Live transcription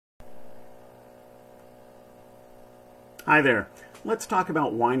Hi there. Let's talk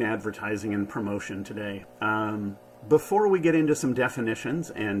about wine advertising and promotion today. Before we get into some definitions,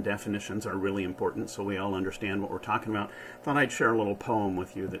 and definitions are really important so we all understand what we're talking about, I thought I'd share a little poem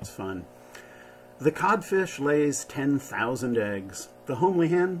with you that's fun. The codfish lays 10,000 eggs. The homely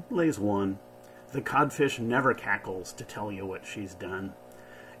hen lays one. The codfish never cackles to tell you what she's done.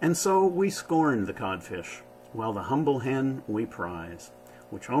 And so we scorn the codfish, while the humble hen we prize,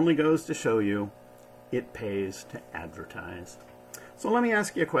 which only goes to show you it pays to advertise. So let me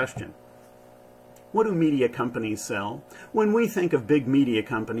ask you a question. What do media companies sell? When we think of big media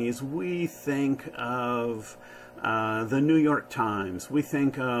companies, we think of the New York Times. We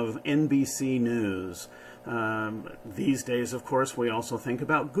think of NBC News. These days, of course, we also think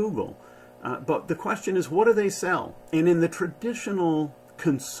about Google. But the question is, what do they sell? And in the traditional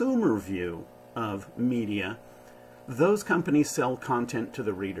consumer view of media, those companies sell content to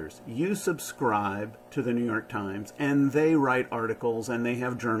the readers. You subscribe to the New York Times, and they write articles, and they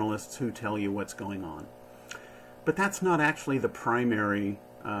have journalists who tell you what's going on. But that's not actually the primary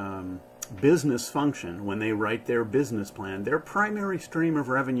business function when they write their business plan. Their primary stream of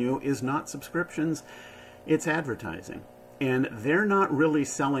revenue is not subscriptions, it's advertising. And they're not really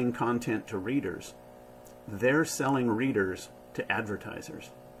selling content to readers. They're selling readers to advertisers.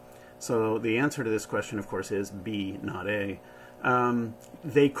 So the answer to this question, of course, is B, not A.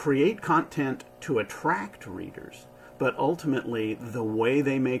 They create content to attract readers, but ultimately the way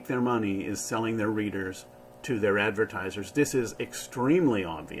they make their money is selling their readers to their advertisers. This is extremely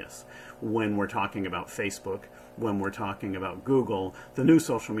obvious when we're talking about Facebook, when we're talking about Google. The new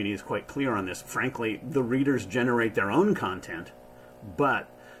social media is quite clear on this. Frankly, the readers generate their own content, but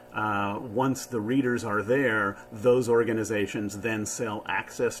once the readers are there, those organizations then sell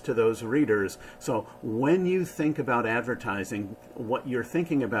access to those readers. So when you think about advertising, what you're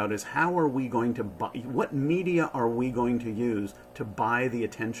thinking about is how are we going to buy, what media are we going to use to buy the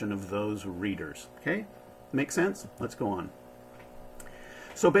attention of those readers? Okay? Make sense? Let's go on.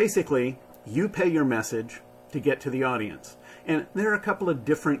 So basically, you pay your message to get to the audience. And there are a couple of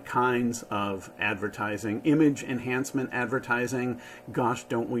different kinds of advertising. Image enhancement advertising, gosh,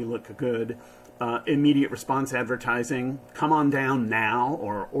 don't we look good. Immediate response advertising, come on down now,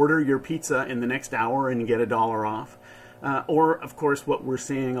 or order your pizza in the next hour and get $1 off. Or, of course, what we're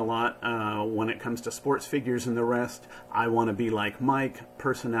seeing a lot when it comes to sports figures and the rest, I want to be like Mike,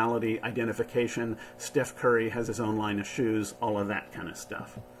 personality identification, Steph Curry has his own line of shoes, all of that kind of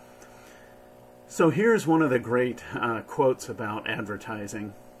stuff. So here's one of the great quotes about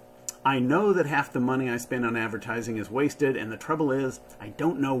advertising. I know that half the money I spend on advertising is wasted, and the trouble is, I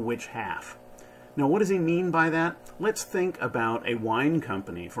don't know which half. Now, what does he mean by that? Let's think about a wine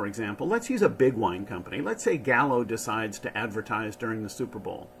company, for example. Let's use a big wine company. Let's say Gallo decides to advertise during the Super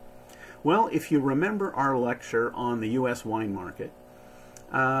Bowl. Well, if you remember our lecture on the U.S. wine market,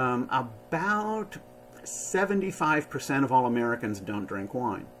 about 75% of all Americans don't drink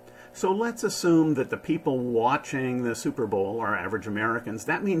wine. So let's assume that the people watching the Super Bowl are average Americans.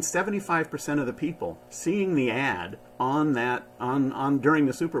 That means 75% of the people seeing the ad on during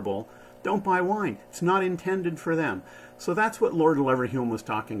the Super Bowl don't buy wine. It's not intended for them. So that's what Lord Leverhulme was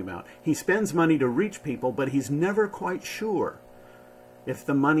talking about. He spends money to reach people, but he's never quite sure if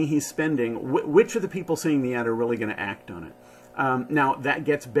the money he's spending, which of the people seeing the ad are really going to act on it. Now, that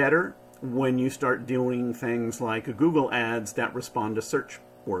gets better when you start doing things like Google ads that respond to search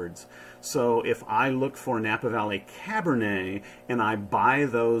words. So if I look for Napa Valley Cabernet and I buy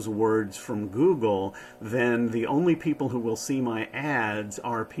those words from Google, then the only people who will see my ads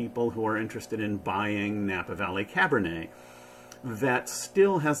are people who are interested in buying Napa Valley Cabernet. That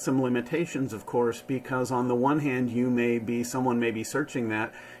still has some limitations, of course, because on the one hand, someone may be searching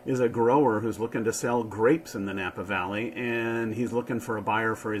that is a grower who's looking to sell grapes in the Napa Valley, and he's looking for a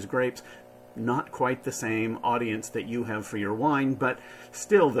buyer for his grapes. Not quite the same audience that you have for your wine, but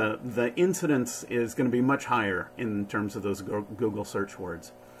still the incidence is going to be much higher in terms of those Google search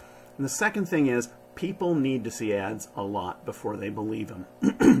words. And the second thing is people need to see ads a lot before they believe them.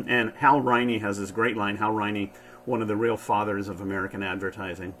 And Hal Riney has this great line. Hal Riney, one of the real fathers of American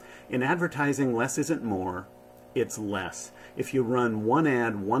advertising. In advertising, less isn't more, it's less. If you run one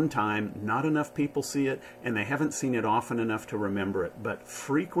ad one time, not enough people see it, and they haven't seen it often enough to remember it. But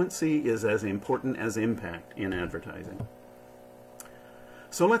frequency is as important as impact in advertising.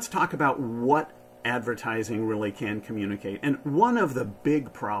 So let's talk about what advertising really can communicate. And one of the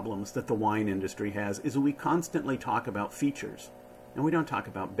big problems that the wine industry has is we constantly talk about features, and we don't talk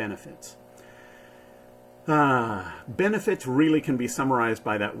about benefits. Benefits really can be summarized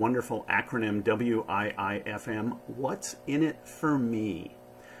by that wonderful acronym WIIFM. What's in it for me?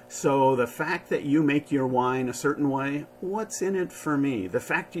 So the fact that you make your wine a certain way, what's in it for me? The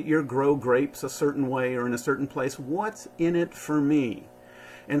fact that you grow grapes a certain way or in a certain place, what's in it for me?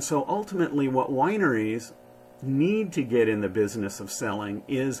 And so ultimately what wineries need to get in the business of selling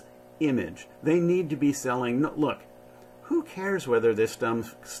is image. They need to be selling, look, who cares whether this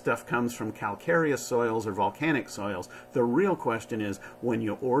stuff comes from calcareous soils or volcanic soils? The real question is, when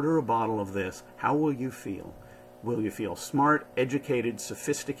you order a bottle of this, how will you feel? Will you feel smart, educated,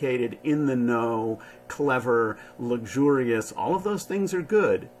 sophisticated, in the know, clever, luxurious? All of those things are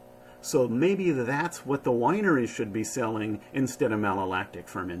good. So maybe that's what the wineries should be selling instead of malolactic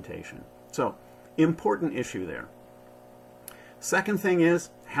fermentation. So, important issue there. Second thing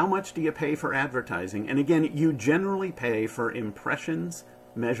is, how much do you pay for advertising? And again, you generally pay for impressions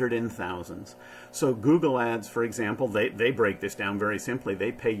measured in thousands. So Google ads, for example, they break this down very simply.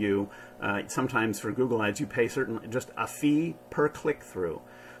 They pay you, sometimes for Google ads, you pay just a fee per click-through.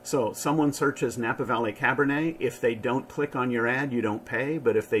 So someone searches Napa Valley Cabernet. If they don't click on your ad, you don't pay.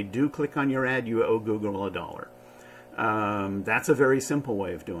 But if they do click on your ad, you owe Google $1. That's a very simple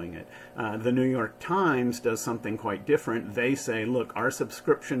way of doing it. The New York Times does something quite different. They say, look, our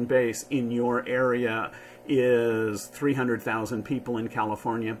subscription base in your area is 300,000 people in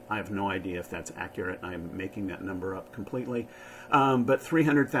California. I have no idea if that's accurate. I'm making that number up completely. But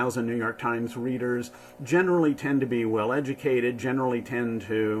 300,000 New York Times readers generally tend to be well-educated, generally tend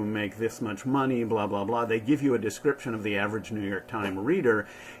to make this much money, blah, blah, blah. They give you a description of the average New York Times reader.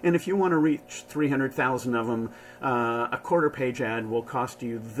 And if you want to reach 300,000 of them, a quarter-page ad will cost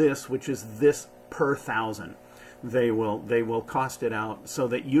you this, which is this per thousand. They will cost it out so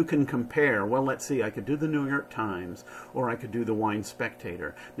that you can compare. Well, let's see, I could do the New York Times or I could do the Wine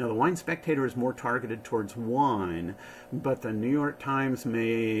Spectator. Now, the Wine Spectator is more targeted towards wine, but the New York Times I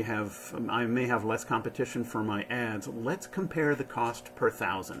may have less competition for my ads. Let's compare the cost per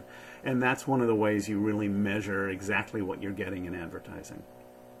thousand. And that's one of the ways you really measure exactly what you're getting in advertising.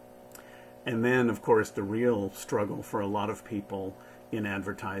 And then, of course, the real struggle for a lot of people in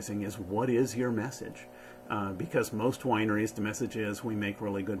advertising is, what is your message? Because most wineries, the message is, we make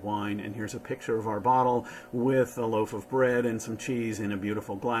really good wine, and here's a picture of our bottle with a loaf of bread and some cheese in a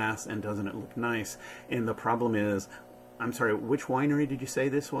beautiful glass, and doesn't it look nice? And the problem is, I'm sorry, which winery did you say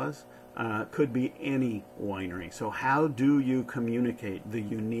this was? Could be any winery. So how do you communicate the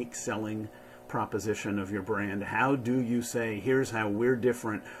unique selling proposition of your brand? How do you say, here's how we're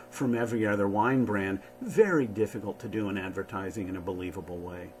different from every other wine brand? Very difficult to do in advertising in a believable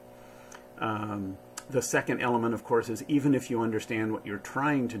way. The second element, of course, is even if you understand what you're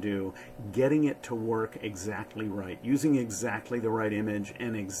trying to do, getting it to work exactly right, using exactly the right image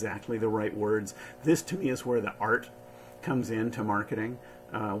and exactly the right words. This, to me, is where the art comes into marketing.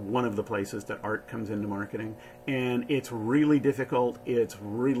 One of the places that art comes into marketing. And it's really difficult. It's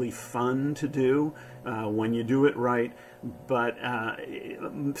really fun to do when you do it right. But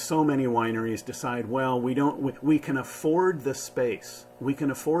so many wineries decide, well, we can afford the space. We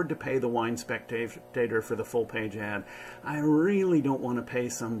can afford to pay the Wine Spectator for the full-page ad. I really don't want to pay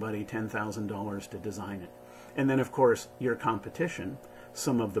somebody $10,000 to design it. And then, of course, your competition,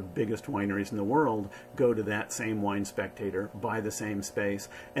 some of the biggest wineries in the world, go to that same Wine Spectator, buy the same space,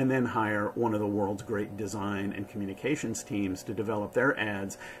 and then hire one of the world's great design and communications teams to develop their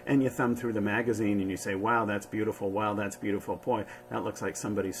ads. And you thumb through the magazine and you say, wow, that's beautiful. Wow, that's beautiful. Boy, that looks like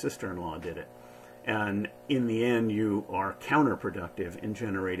somebody's sister-in-law did it. And in the end, you are counterproductive in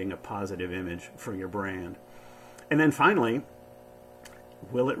generating a positive image for your brand. And then finally,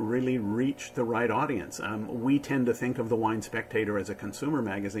 will it really reach the right audience? We tend to think of the Wine Spectator as a consumer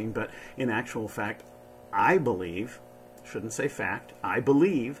magazine, but in actual fact, I believe, shouldn't say fact, I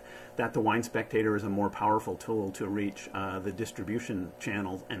believe that the Wine Spectator is a more powerful tool to reach the distribution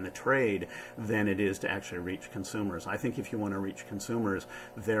channels and the trade than it is to actually reach consumers. I think if you want to reach consumers,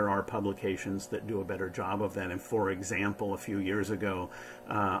 there are publications that do a better job of that. And for example, a few years ago,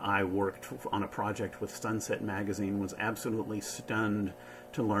 I worked on a project with Sunset Magazine, was absolutely stunned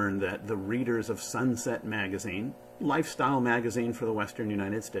to learn that the readers of Sunset Magazine, lifestyle magazine for the Western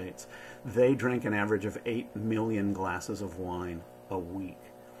United States, they drank an average of 8 million glasses of wine a week.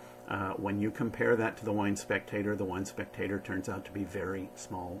 When you compare that to the Wine Spectator turns out to be very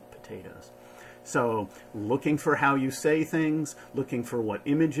small potatoes. So looking for how you say things, looking for what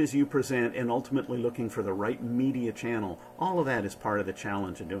images you present, and ultimately looking for the right media channel, all of that is part of the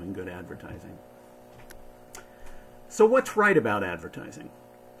challenge of doing good advertising. So what's right about advertising?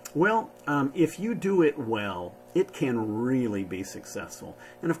 Well, if you do it well, it can really be successful.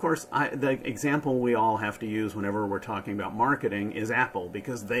 And of course, the example we all have to use whenever we're talking about marketing is Apple,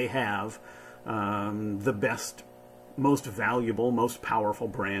 because they have the best most valuable, most powerful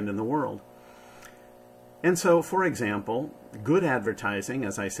brand in the world. And so, for example, good advertising,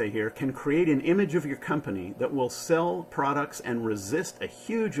 as I say here, can create an image of your company that will sell products and resist a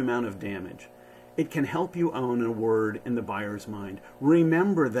huge amount of damage. It can help you own a word in the buyer's mind.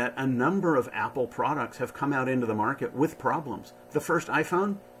 Remember that a number of Apple products have come out into the market with problems. The first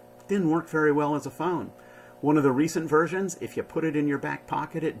iPhone didn't work very well as a phone. One of the recent versions, if you put it in your back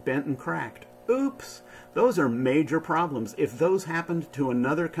pocket, it bent and cracked. Oops! Those are major problems. If those happened to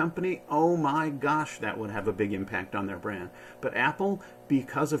another company, oh my gosh, that would have a big impact on their brand. But Apple,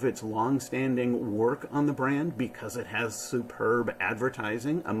 because of its long-standing work on the brand, because it has superb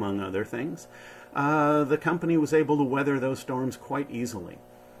advertising, among other things, the company was able to weather those storms quite easily.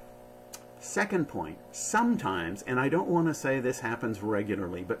 Second point, sometimes, and I don't want to say this happens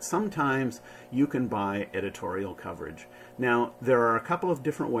regularly, but sometimes you can buy editorial coverage. Now, there are a couple of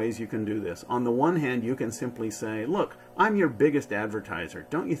different ways you can do this. On the one hand, you can simply say, look, I'm your biggest advertiser.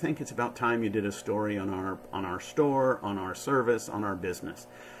 Don't you think it's about time you did a story on our store, on our service, on our business?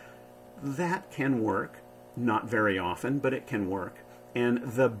 That can work. Not very often, but it can work. And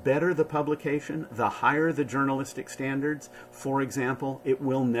the better the publication, the higher the journalistic standards. For example, it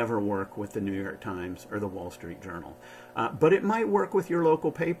will never work with the New York Times or the Wall Street Journal. But it might work with your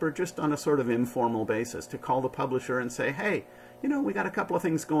local paper just on a sort of informal basis to call the publisher and say, hey, you know, we got a couple of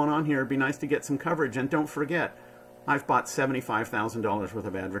things going on here. It'd be nice to get some coverage. And don't forget, I've bought $75,000 worth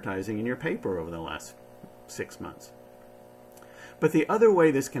of advertising in your paper over the last 6 months. But the other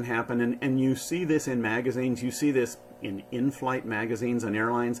way this can happen, and you see this in magazines, you see this in-flight magazines and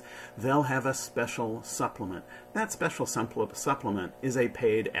airlines, they'll have a special supplement. That special supplement is a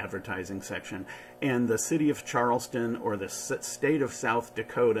paid advertising section. And the city of Charleston or the state of South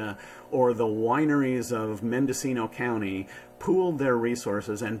Dakota or the wineries of Mendocino County pooled their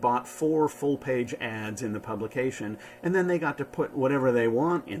resources and bought 4 full-page ads in the publication, and then they got to put whatever they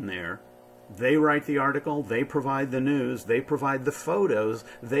want in there. They write the article, they provide the news, they provide the photos,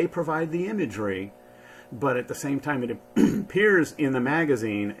 they provide the imagery, but at the same time it appears in the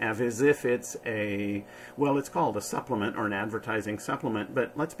magazine as if it's well, it's called a supplement or an advertising supplement,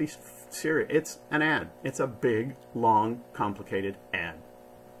 but let's be serious, it's an ad. It's a big, long, complicated ad.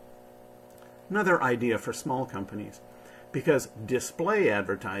 Another idea for small companies, because display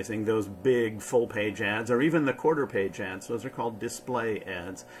advertising, those big full-page ads, or even the quarter-page ads, those are called display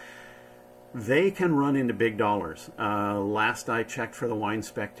ads, they can run into big dollars. Last I checked for the Wine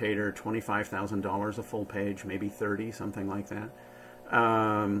Spectator, $25,000 a full page, maybe 30, something like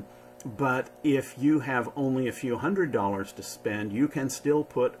that. But if you have only a few $100s to spend, you can still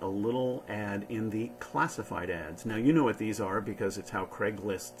put a little ad in the classified ads. Now, you know what these are because it's how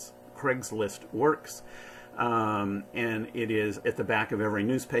Craigslist works. And it is at the back of every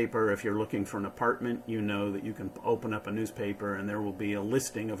newspaper. If you're looking for an apartment, you know that you can open up a newspaper and there will be a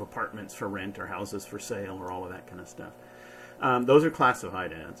listing of apartments for rent or houses for sale or all of that kind of stuff. Those are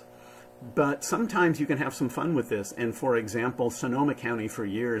classified ads. But sometimes you can have some fun with this. And for example, Sonoma County for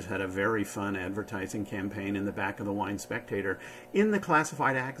years had a very fun advertising campaign in the back of the Wine Spectator in the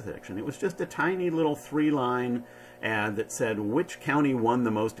classified ad section. It was just a tiny little 3-line ad that said, which county won the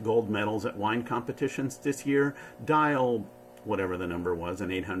most gold medals at wine competitions this year? Dial whatever the number was,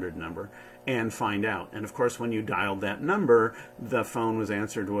 an 800 number, and find out. And of course, when you dialed that number, the phone was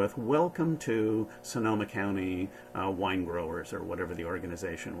answered with, welcome to Sonoma County Wine Growers, or whatever the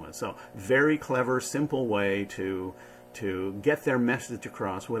organization was. So very clever, simple way to get their message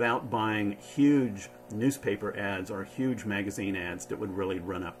across without buying huge newspaper ads or huge magazine ads that would really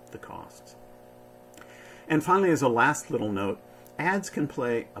run up the costs. And finally, as a last little note, ads can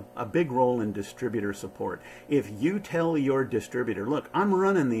play a big role in distributor support. If you tell your distributor, look, I'm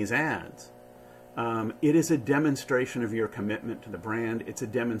running these ads, it is a demonstration of your commitment to the brand. It's a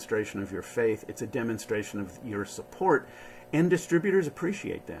demonstration of your faith. It's a demonstration of your support. And distributors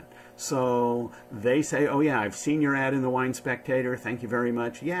appreciate that. So they say, oh yeah, I've seen your ad in the Wine Spectator. Thank you very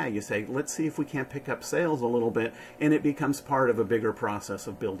much. Yeah, you say, let's see if we can't pick up sales a little bit. And it becomes part of a bigger process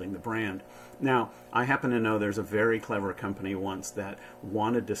of building the brand. Now, I happen to know there's a very clever company once that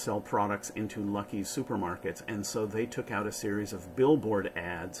wanted to sell products into Lucky's supermarkets. And so they took out a series of billboard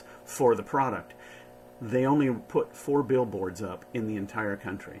ads for the product. They only put 4 billboards up in the entire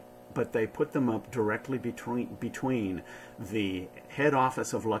country, but they put them up directly between the head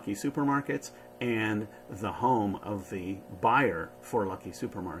office of Lucky Supermarkets and the home of the buyer for Lucky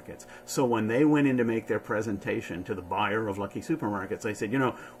Supermarkets. So when they went in to make their presentation to the buyer of Lucky Supermarkets, they said, you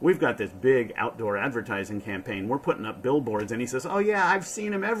know, we've got this big outdoor advertising campaign. We're putting up billboards. And he says, oh yeah, I've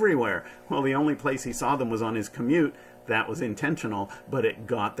seen them everywhere. Well, the only place he saw them was on his commute. that was intentional, but it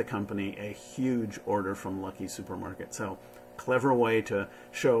got the company a huge order from Lucky Supermarket. So clever way to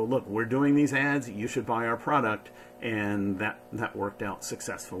show, look, we're doing these ads, you should buy our product, and that worked out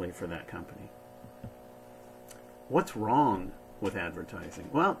successfully for that company. What's wrong with advertising?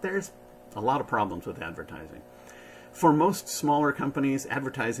 Well, there's a lot of problems with advertising. For most smaller companies,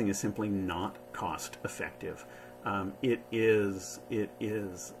 advertising is simply not cost effective. It is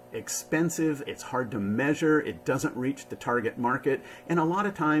expensive, it's hard to measure, it doesn't reach the target market, and a lot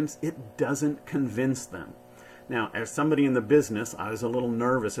of times it doesn't convince them. Now, as somebody in the business, I was a little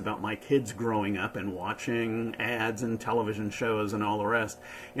nervous about my kids growing up and watching ads and television shows and all the rest.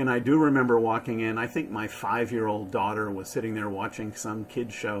 And I do remember walking in, I think my 5-year-old daughter was sitting there watching some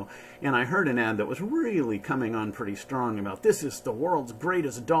kid show, and I heard an ad that was really coming on pretty strong about, this is the world's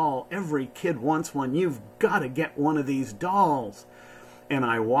greatest doll. Every kid wants one. You've got to get one of these dolls. And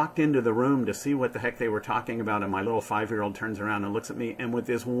I walked into the room to see what the heck they were talking about, and my little 5-year-old turns around and looks at me, and with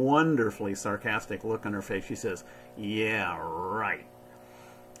this wonderfully sarcastic look on her face, she says, yeah, right.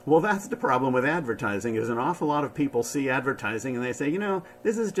 Well, that's the problem with advertising, is an awful lot of people see advertising and they say, you know,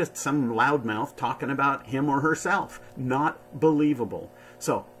 this is just some loudmouth talking about him or herself. Not believable.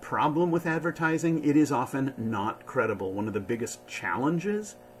 So, problem with advertising, it is often not credible. One of the biggest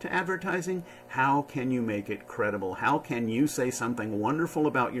challenges to advertising, how can you make it credible? How can you say something wonderful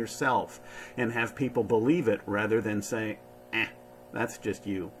about yourself and have people believe it rather than say, that's just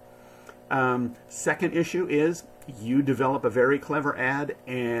you? Second issue is you develop a very clever ad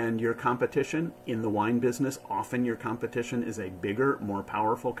and your competition in the wine business, often your competition is a bigger, more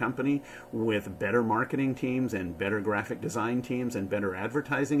powerful company with better marketing teams and better graphic design teams and better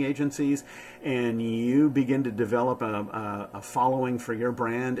advertising agencies, and you begin to develop a following for your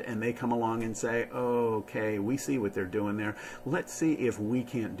brand, and they come along and say, okay, we see what they're doing there. Let's see if we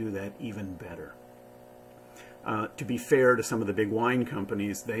can't do that even better. To be fair to some of the big wine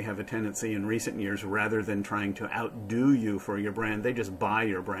companies, they have a tendency in recent years, rather than trying to outdo you for your brand, they just buy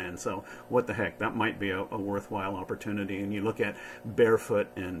your brand. So what the heck, that might be a worthwhile opportunity. And you look at Barefoot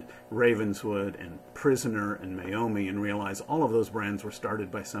and Ravenswood and Prisoner and Meiomi and realize all of those brands were started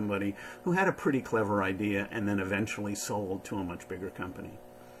by somebody who had a pretty clever idea and then eventually sold to a much bigger company.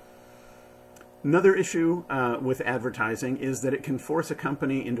 Another issue with advertising is that it can force a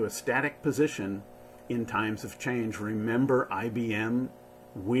company into a static position in times of change. Remember IBM,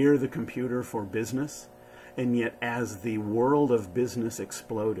 we're the computer for business, and yet as the world of business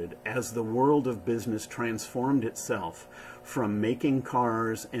exploded, as the world of business transformed itself from making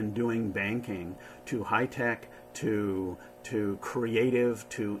cars and doing banking to high-tech, to creative,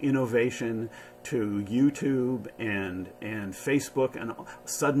 to innovation, to YouTube and Facebook, and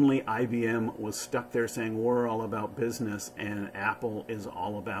suddenly IBM was stuck there saying, we're all about business, and Apple is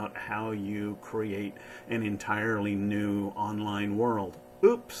all about how you create an entirely new online world.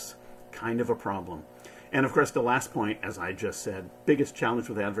 Oops, kind of a problem. And of course, the last point, as I just said, biggest challenge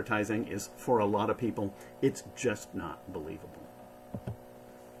with advertising is, for a lot of people, it's just not believable.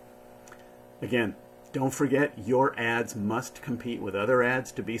 Again, don't forget, your ads must compete with other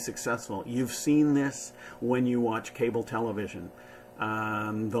ads to be successful. You've seen this when you watch cable television.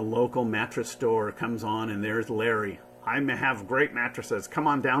 The local mattress store comes on and there's Larry. I have great mattresses. Come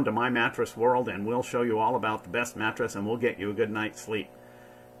on down to My Mattress World and we'll show you all about the best mattress and we'll get you a good night's sleep.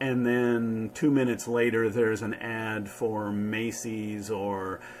 And then 2 minutes later, there's an ad for Macy's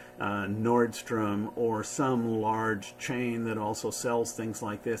or Nordstrom or some large chain that also sells things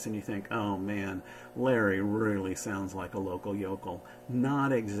like this, and you think, oh man, Larry really sounds like a local yokel.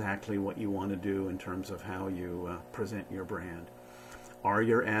 Not exactly what you want to do in terms of how you present your brand. Are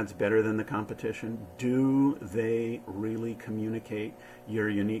your ads better than the competition? Do they really communicate your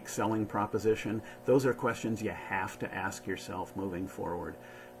unique selling proposition? Those are questions you have to ask yourself moving forward.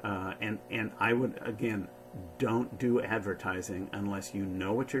 And I would, again, don't do advertising unless you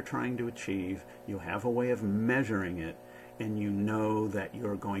know what you're trying to achieve, you have a way of measuring it, and you know that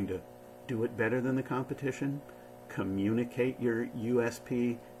you're going to do it better than the competition, communicate your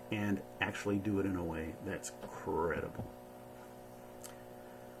USP, and actually do it in a way that's credible.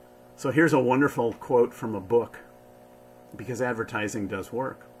 So here's a wonderful quote from a book, because advertising does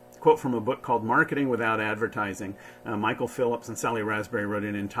work. Quote from a book called Marketing Without Advertising. Michael Phillips and Sally Raspberry wrote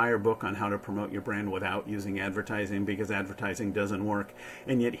an entire book on how to promote your brand without using advertising, because advertising doesn't work.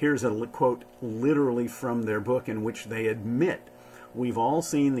 And yet here's a quote literally from their book in which they admit, we've all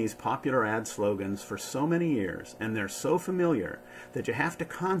seen these popular ad slogans for so many years, and they're so familiar that you have to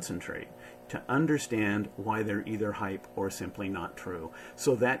concentrate to understand why they're either hype or simply not true.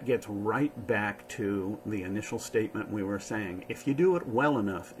 So that gets right back to the initial statement we were saying. If you do it well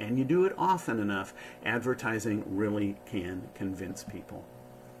enough and you do it often enough, advertising really can convince people.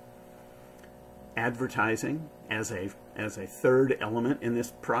 Advertising, as a third element in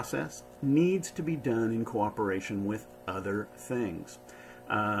this process, needs to be done in cooperation with other things.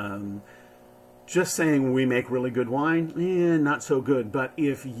 Just saying we make really good wine, not so good. But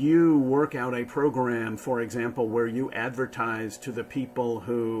if you work out a program, for example, where you advertise to the people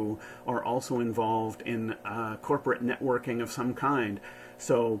who are also involved in corporate networking of some kind,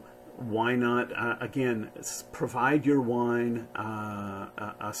 so why not, again, provide your wine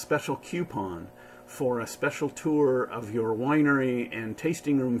a special coupon for a special tour of your winery and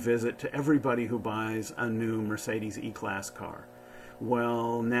tasting room visit to everybody who buys a new Mercedes E-Class car.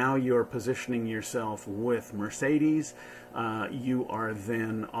 Well, now you're positioning yourself with Mercedes. You are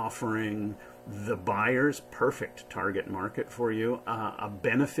then offering the buyer's perfect target market for you, a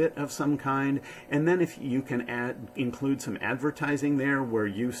benefit of some kind. And then if you can include some advertising there where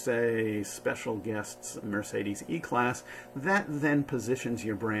you say special guests Mercedes E-Class, that then positions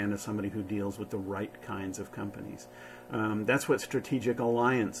your brand as somebody who deals with the right kinds of companies. That's what strategic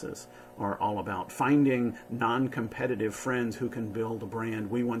alliances are all about, finding non-competitive friends who can build a brand.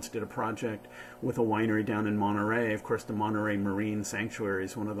 We once did a project with a winery down in Monterey. Of course, the Monterey Marine Sanctuary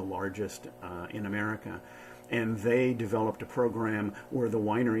is one of the largest in America. And they developed a program where the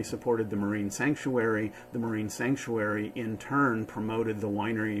winery supported the Marine Sanctuary. The Marine Sanctuary, in turn, promoted the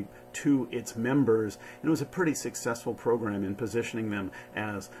winery to its members. And it was a pretty successful program in positioning them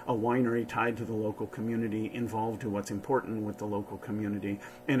as a winery tied to the local community, involved to what's important with the local community,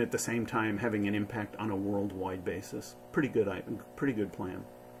 and at the same time having an impact on a worldwide basis. Pretty good plan.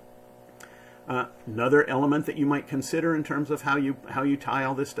 Another element that you might consider in terms of how you tie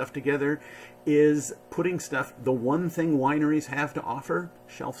all this stuff together is putting stuff, the one thing wineries have to offer,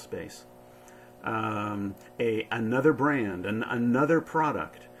 shelf space. Another brand, another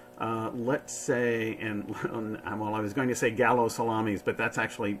product. Let's say, well, I was going to say Gallo salamis, but that's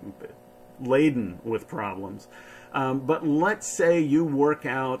actually laden with problems. But let's say you work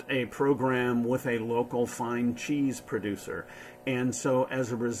out a program with a local fine cheese producer. And so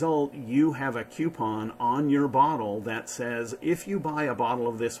as a result, you have a coupon on your bottle that says, if you buy a bottle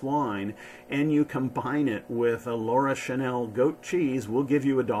of this wine and you combine it with a Laura Chanel goat cheese, we'll give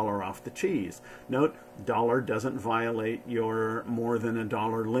you $1 off the cheese. Note, dollar doesn't violate your more than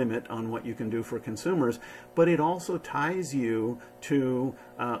 $1 limit on what you can do for consumers, but it also ties you to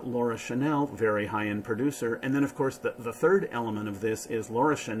Laura Chanel, very high-end producer. And then, of course, the third element of this is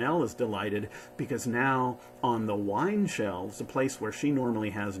Laura Chanel is delighted because now on the wine shelves, a place where she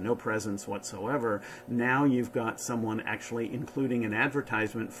normally has no presence whatsoever, now you've got someone actually including an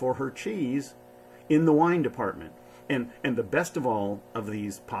advertisement for her cheese in the wine department. And the best of all of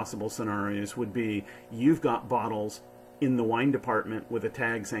these possible scenarios would be you've got bottles in the wine department with a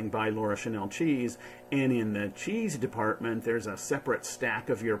tag saying buy Laura Chanel cheese, and in the cheese department there's a separate stack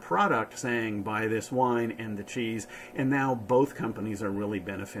of your product saying buy this wine and the cheese, and now both companies are really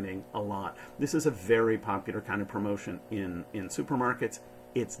benefiting a lot. This is a very popular kind of promotion in supermarkets.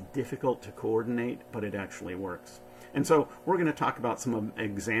 It's difficult to coordinate, but it actually works. And so we're going to talk about some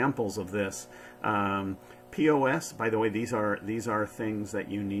examples of this. POS, by the way, these are things that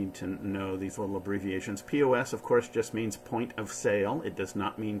you need to know, these little abbreviations. POS, of course, just means point of sale. It does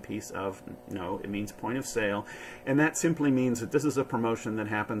not mean piece of, no, it means point of sale. And that simply means that this is a promotion that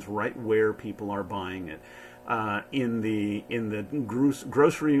happens right where people are buying it. In the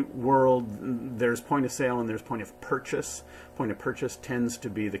grocery world, there's point of sale and there's point of purchase. Point of purchase tends to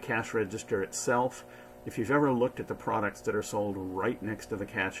be the cash register itself. If you've ever looked at the products that are sold right next to the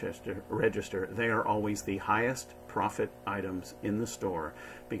cash register, they are always the highest profit items in the store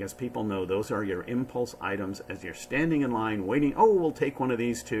because people know those are your impulse items as you're standing in line waiting, oh, we'll take one of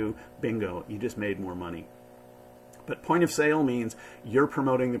these too, bingo, you just made more money. But point of sale means you're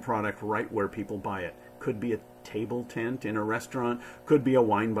promoting the product right where people buy it. Could be a table tent in a restaurant, could be a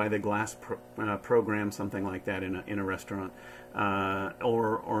wine by the glass program, something like that in a restaurant,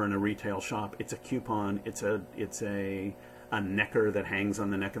 or in a retail shop. It's a coupon. It's a necker that hangs on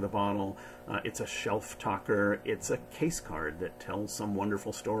the neck of the bottle. It's a shelf talker. It's a case card that tells some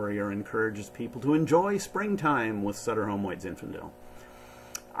wonderful story or encourages people to enjoy springtime with Sutter Home White Zinfandel.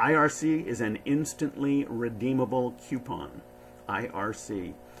 IRC is an instantly redeemable coupon.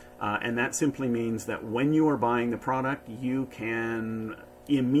 IRC. And that simply means that when you are buying the product, you can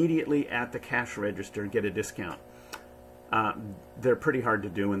immediately at the cash register get a discount. they're pretty hard to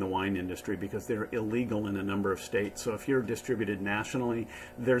do in the wine industry because they're illegal in a number of states. So if you're distributed nationally,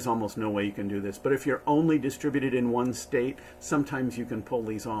 there's almost no way you can do this. But if you're only distributed in one state, sometimes you can pull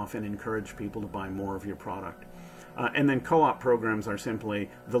these off and encourage people to buy more of your product. And then co-op programs are simply,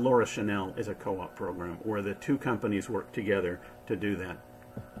 the Laura Chanel is a co-op program where the two companies work together to do that.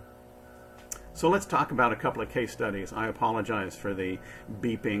 So let's talk about a couple of case studies. I apologize for the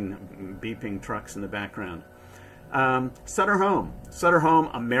beeping trucks in the background. Sutter Home. Sutter Home,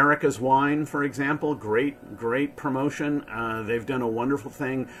 America's Wine, for example, great promotion. They've done a wonderful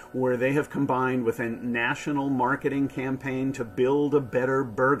thing where they have combined with a national marketing campaign to build a better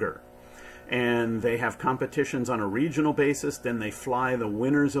burger. And they have competitions on a regional basis. Then they fly the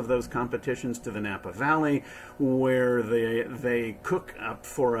winners of those competitions to the Napa Valley, where they cook up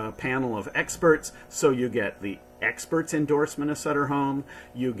for a panel of experts. So you get the experts' endorsement of Sutter Home,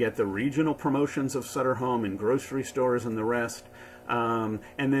 you get the regional promotions of Sutter Home in grocery stores and the rest. And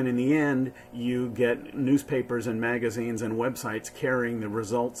then in the end, you get newspapers and magazines and websites carrying the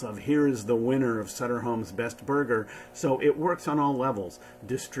results of here is the winner of Sutter Home's best burger. So it works on all levels.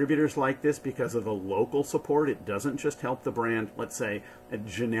 Distributors like this because of the local support. It doesn't just help the brand, let's say,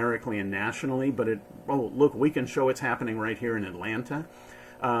 generically and nationally, but oh, look, we can show it's happening right here in Atlanta.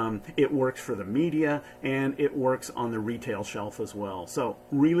 It works for the media, and it works on the retail shelf as well. So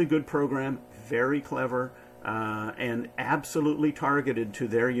really good program, very clever. And absolutely targeted to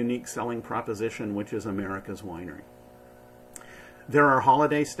their unique selling proposition, which is America's Winery. There are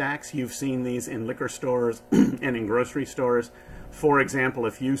holiday stacks. You've seen these in liquor stores and in grocery stores. For example,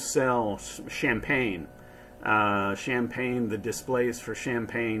 if you sell champagne, the displays for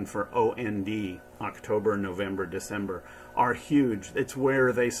champagne for OND, October, November, December, are huge. It's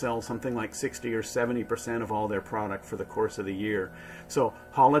where they sell something like 60 or 70% of all their product for the course of the year. So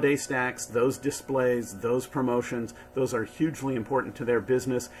holiday stacks, those displays, those promotions, those are hugely important to their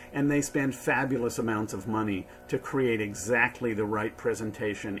business, and they spend fabulous amounts of money to create exactly the right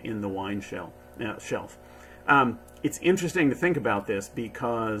presentation in the wine shelf. It's interesting to think about this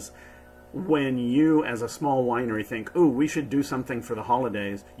because when you, as a small winery, think, ooh, we should do something for the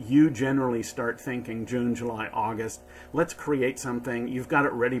holidays, you generally start thinking June, July, August. Let's create something. You've got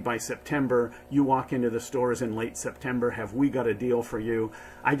it ready by September. You walk into the stores in late September. Have we got a deal for you?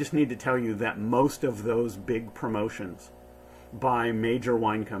 I just need to tell you that most of those big promotions by major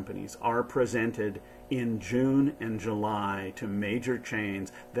wine companies are presented in June and July to major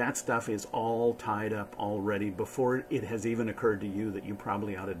chains. That stuff is all tied up already before it has even occurred to you that you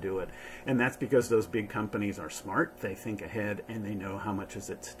probably ought to do it. And that's because those big companies are smart, they think ahead, and they know how much is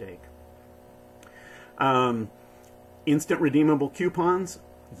at stake. Instant redeemable coupons.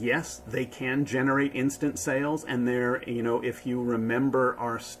 Yes, they can generate instant sales, and they're, if you remember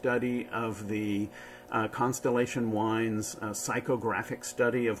our study of the Constellation Wine's psychographic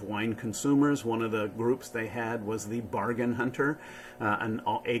study of wine consumers, one of the groups they had was the bargain hunter,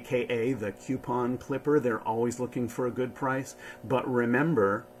 aka the coupon clipper. They're always looking for a good price. But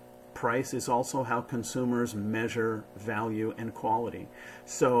remember, price is also how consumers measure value and quality.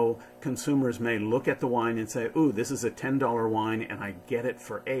 So consumers may look at the wine and say, ooh, this is a $10 wine and I get it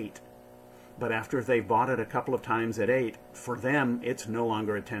for $8. But after they bought it a couple of times at $8, for them, it's no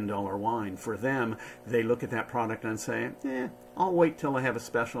longer a $10 wine. For them, they look at that product and say, I'll wait till I have a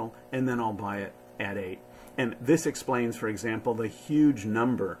special and then I'll buy it at $8. And this explains, for example, the huge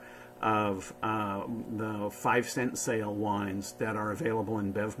number of the 5-cent sale wines that are available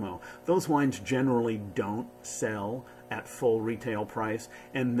in Bevmo. Those wines generally don't sell at full retail price,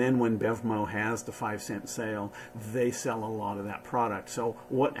 and then when Bevmo has the 5-cent sale, they sell a lot of that product. So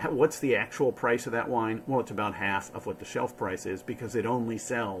what's the actual price of that wine? Well, it's about half of what the shelf price is because it only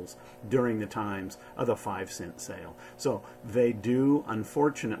sells during the times of the 5-cent sale. So they do,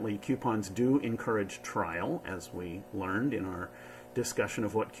 unfortunately, coupons do encourage trial, as we learned in our discussion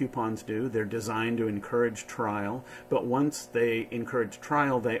of what coupons do. They're designed to encourage trial, but once they encourage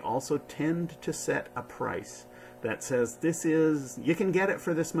trial, they also tend to set a price that says you can get it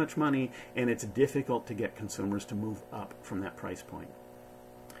for this much money, and it's difficult to get consumers to move up from that price point.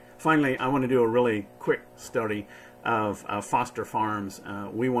 Finally, I want to do a really quick study of Foster Farms.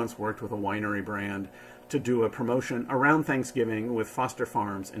 We once worked with a winery brand to do a promotion around Thanksgiving with Foster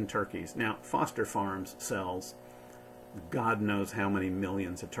Farms and turkeys. Now, Foster Farms sells God knows how many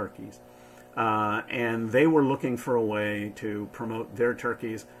millions of turkeys. And they were looking for a way to promote their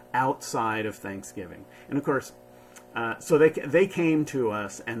turkeys outside of Thanksgiving. And of course, So they came to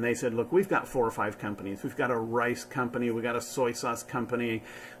us and they said, look, we've got 4 or 5 companies. We've got a rice company, we've got a soy sauce company,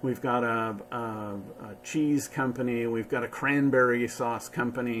 we've got a cheese company, we've got a cranberry sauce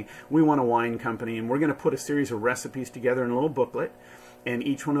company, we want a wine company, and we're going to put a series of recipes together in a little booklet. And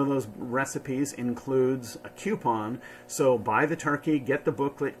each one of those recipes includes a coupon. So buy the turkey, get the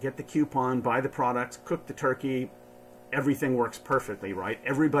booklet, get the coupon, buy the products, cook the turkey. Everything works perfectly, right?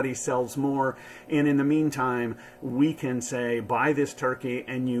 Everybody sells more. And in the meantime, we can say, buy this turkey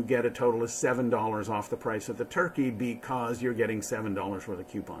and you get a total of $7 off the price of the turkey because you're getting $7 worth of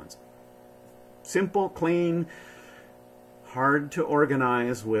coupons. Simple, clean, hard to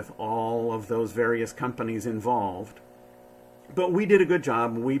organize with all of those various companies involved. But we did a good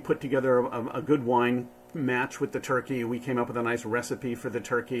job. We put together a good wine match with the turkey. We came up with a nice recipe for the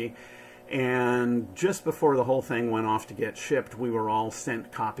turkey. And just before the whole thing went off to get shipped, we were all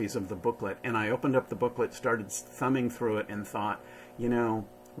sent copies of the booklet. And I opened up the booklet, started thumbing through it, and thought, you know,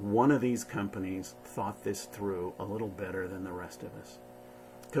 one of these companies thought this through a little better than the rest of us.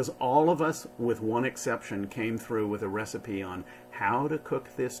 Because all of us, with one exception, came through with a recipe on how to cook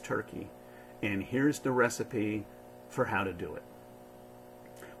this turkey. And here's the recipe for how to do it.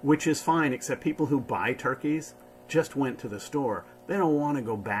 Which is fine, except people who buy turkeys just went to the store. They don't want to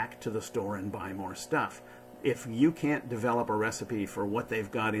go back to the store and buy more stuff. If you can't develop a recipe for what they've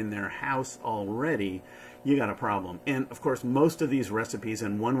got in their house already, you got a problem. And of course, most of these recipes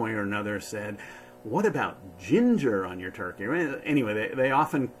in one way or another said, what about ginger on your turkey? Anyway, they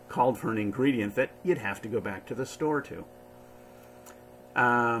often called for an ingredient that you'd have to go back to the store to.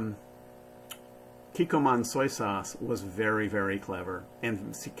 Kikkoman soy sauce was very, very clever.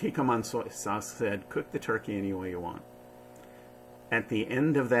 And Kikkoman soy sauce said, cook the turkey any way you want. At the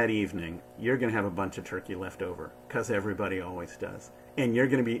end of that evening, you're going to have a bunch of turkey left over, because everybody always does. And you're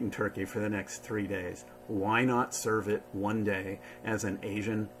going to be eating turkey for the next 3 days. Why not serve it one day as an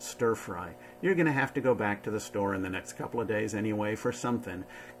Asian stir fry? You're going to have to go back to the store in the next couple of days anyway for something.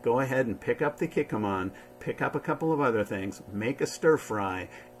 Go ahead and pick up the Kikkoman, pick up a couple of other things, make a stir fry,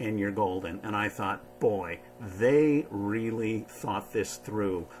 and you're golden. And I thought, boy, they really thought this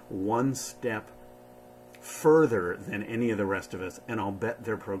through one step further than any of the rest of us, and I'll bet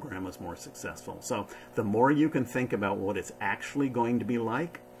their program was more successful. So the more you can think about what it's actually going to be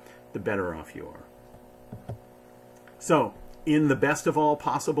like, the better off you are. So in the best of all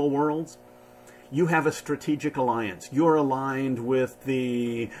possible worlds, you have a strategic alliance. You're aligned with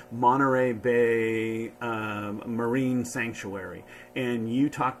the Monterey Bay Marine Sanctuary, and you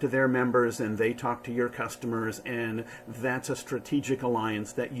talk to their members and they talk to your customers, and that's a strategic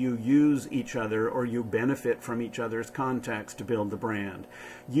alliance that you use each other or you benefit from each other's contacts to build the brand.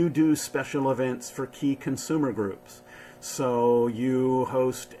 You do special events for key consumer groups. So you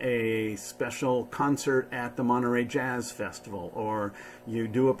host a special concert at the Monterey Jazz Festival, or you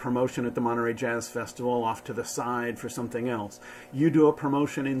do a promotion at the Monterey Jazz Festival off to the side for something else. You do a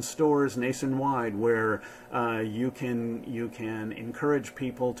promotion in stores nationwide where you can encourage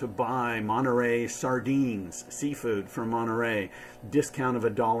people to buy Monterey sardines, seafood from Monterey, discount of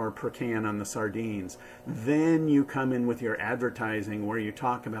 $1 per can on the sardines. Then you come in with your advertising where you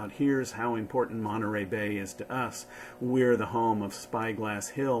talk about, here's how important Monterey Bay is to us. We're the home of Spyglass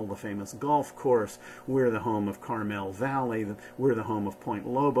Hill, the famous golf course. We're the home of Carmel Valley. We're the home of Point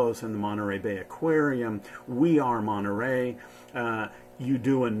Lobos and the Monterey Bay Aquarium. We are Monterey. You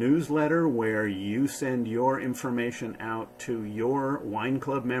do a newsletter where you send your information out to your wine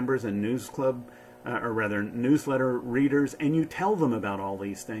club members and newsletter readers, and you tell them about all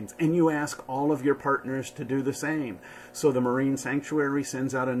these things, and you ask all of your partners to do the same. So the Marine Sanctuary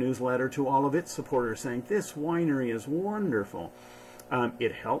sends out a newsletter to all of its supporters saying, this winery is wonderful.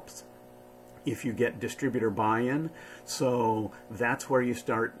 It helps if you get distributor buy-in, so that's where you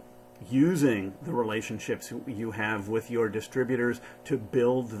start using the relationships you have with your distributors to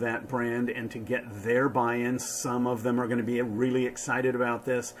build that brand and to get their buy-in. Some of them are going to be really excited about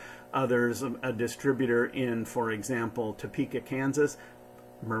this. Others, a distributor in, for example, Topeka, Kansas,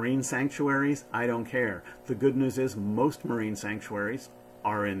 marine sanctuaries, I don't care. The good news is most marine sanctuaries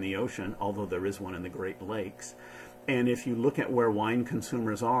are in the ocean, although there is one in the Great Lakes. And if you look at where wine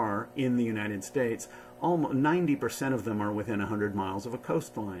consumers are in the United States, almost 90% of them are within 100 miles of a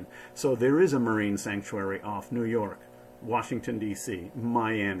coastline. So there is a marine sanctuary off New York, Washington, D.C.,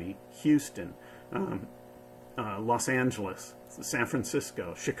 Miami, Houston, Los Angeles, San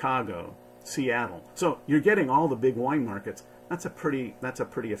Francisco, Chicago, Seattle. So you're getting all the big wine markets. That's a pretty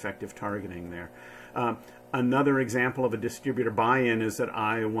effective targeting there. Another example of a distributor buy-in is that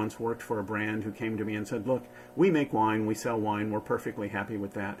I once worked for a brand who came to me and said, look, we make wine, we sell wine, we're perfectly happy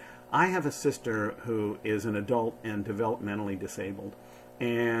with that. I have a sister who is an adult and developmentally disabled,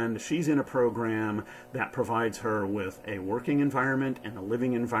 and she's in a program that provides her with a working environment and a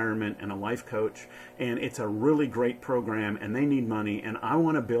living environment and a life coach, and it's a really great program, and they need money, and I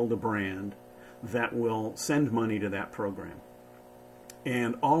want to build a brand that will send money to that program.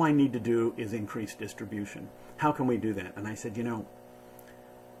 And all I need to do is increase distribution. How can we do that? And I said, you know,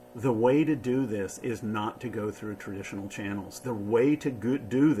 the way to do this is not to go through traditional channels. The way to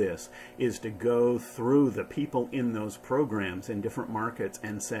do this is to go through the people in those programs in different markets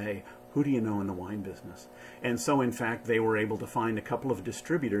and say, who do you know in the wine business? And so, in fact, they were able to find a couple of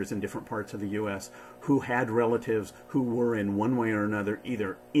distributors in different parts of the U.S. who had relatives who were in one way or another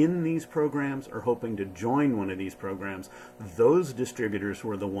either in these programs or hoping to join one of these programs. Those distributors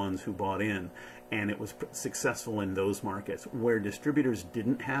were the ones who bought in, and it was successful in those markets. Where distributors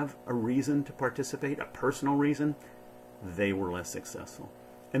didn't have a reason to participate, a personal reason, they were less successful.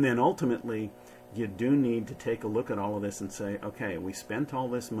 And then ultimately, you do need to take a look at all of this and say, okay, we spent all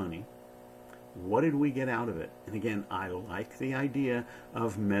this money. What did we get out of it? And again, I like the idea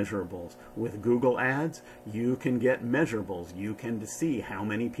of measurables. With Google Ads, you can get measurables. You can see how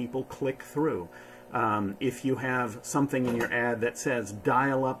many people click through. If you have something in your ad that says,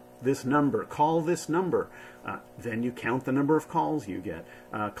 dial up this number, call this number, then you count the number of calls you get.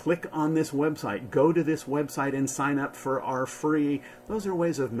 Click on this website, go to this website and sign up for our free. Those are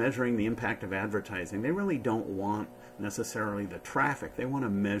ways of measuring the impact of advertising. They really don't want necessarily the traffic. They want to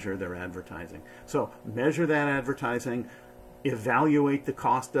measure their advertising. So measure that advertising, evaluate the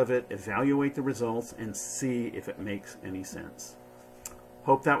cost of it, evaluate the results, and see if it makes any sense.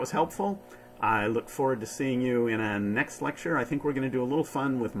 Hope that was helpful. I look forward to seeing you in a next lecture. I think we're going to do a little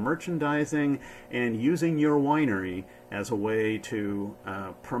fun with merchandising and using your winery as a way to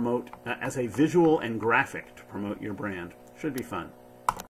promote, as a visual and graphic to promote your brand. Should be fun.